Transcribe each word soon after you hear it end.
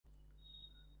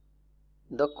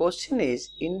The question is,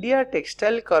 India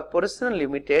Textile Corporation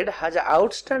Limited has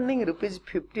outstanding rupees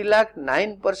 50 lakh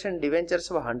 9% debentures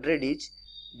of 100 each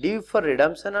due for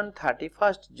redemption on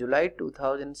 31st July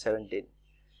 2017.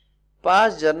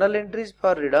 Past journal entries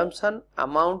for redemption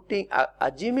amounting,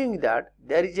 assuming that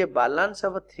there is a balance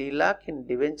of 3 lakh in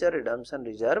debenture redemption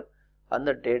reserve on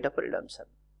the date of redemption.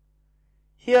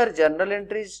 Here journal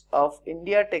entries of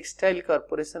India Textile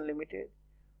Corporation Limited.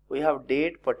 We have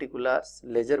date, particulars,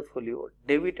 ledger folio,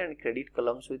 debit and credit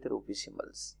columns with rupee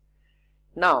symbols.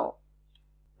 Now,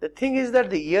 the thing is that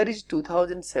the year is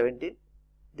 2017.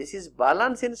 This is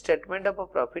balance in statement of a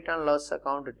profit and loss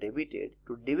account debited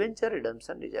to debenture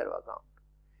redemption reserve account.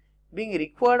 Being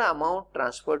required amount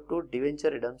transferred to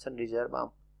debenture redemption reserve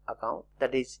account,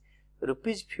 that is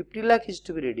rupees 50 lakh is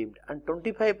to be redeemed, and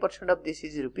 25% of this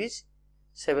is rupees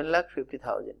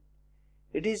 7,50,000.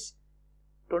 It is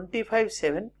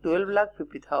 25,7,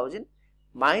 12,50,000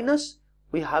 minus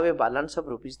we have a balance of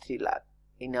rupees 3 lakh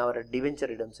in our debenture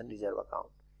redemption reserve account.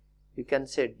 You can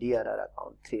say DRR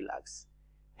account 3 lakhs.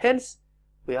 Hence,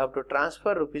 we have to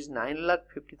transfer rupees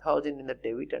 9,50,000 in the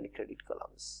debit and credit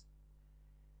columns.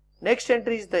 Next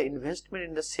entry is the investment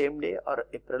in the same day or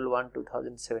April 1,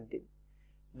 2017.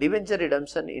 Debenture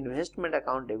redemption investment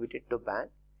account debited to bank.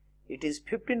 It is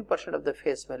 15% of the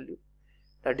face value.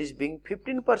 That is, being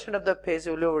 15% of the face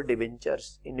value of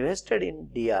debentures invested in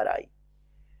DRI.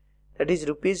 That is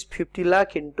rupees 50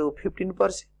 lakh into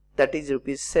 15%. That is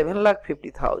rupees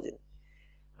 7,50,000.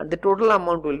 And the total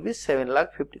amount will be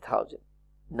 7,50,000.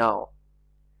 Now,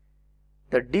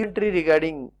 the D entry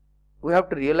regarding, we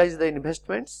have to realize the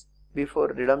investments before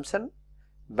redemption.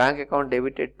 Bank account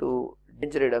debited to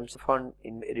debenture redemption fund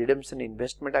in redemption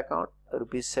investment account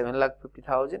rupees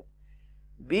 7,50,000.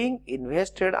 Being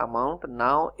invested amount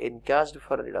now encashed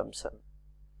for redemption.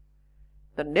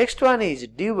 The next one is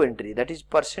due entry, that is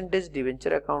percentage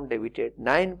debenture account debited,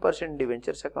 9%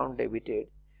 debentures account debited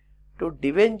to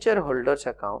debenture holders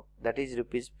account, that is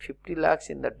rupees 50 lakhs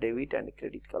in the debit and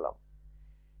credit column.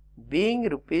 Being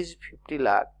rupees 50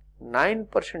 lakh,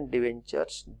 9%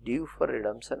 debentures due for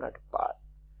redemption at par.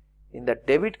 In the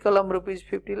debit column rupees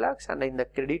 50 lakhs and in the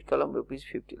credit column rupees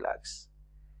 50 lakhs.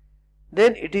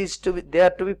 Then it is to be, they are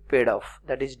to be paid off,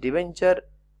 that is debenture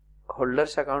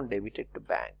holders account debited to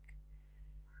bank.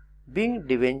 Being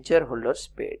debenture holders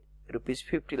paid rupees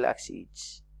 50 lakhs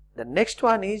each. The next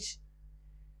one is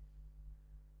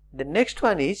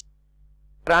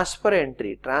transfer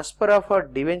entry, transfer of a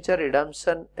debenture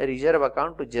redemption reserve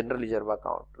account to general reserve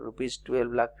account rupees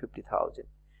 12,50,000.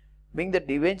 Being the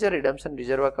debenture redemption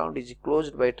reserve account is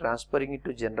closed by transferring it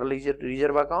to general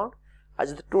reserve account,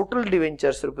 as the total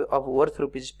debentures of worth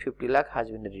rupees 50 lakh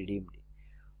has been redeemed.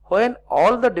 When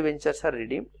all the debentures are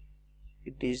redeemed,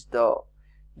 it is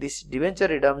this debenture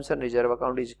redemption reserve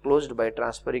account is closed by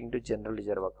transferring to general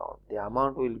reserve account. The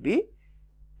amount will be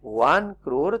 1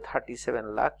 crore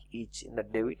 37 lakh each in the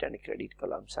debit and credit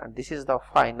columns, and this is the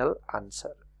final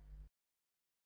answer.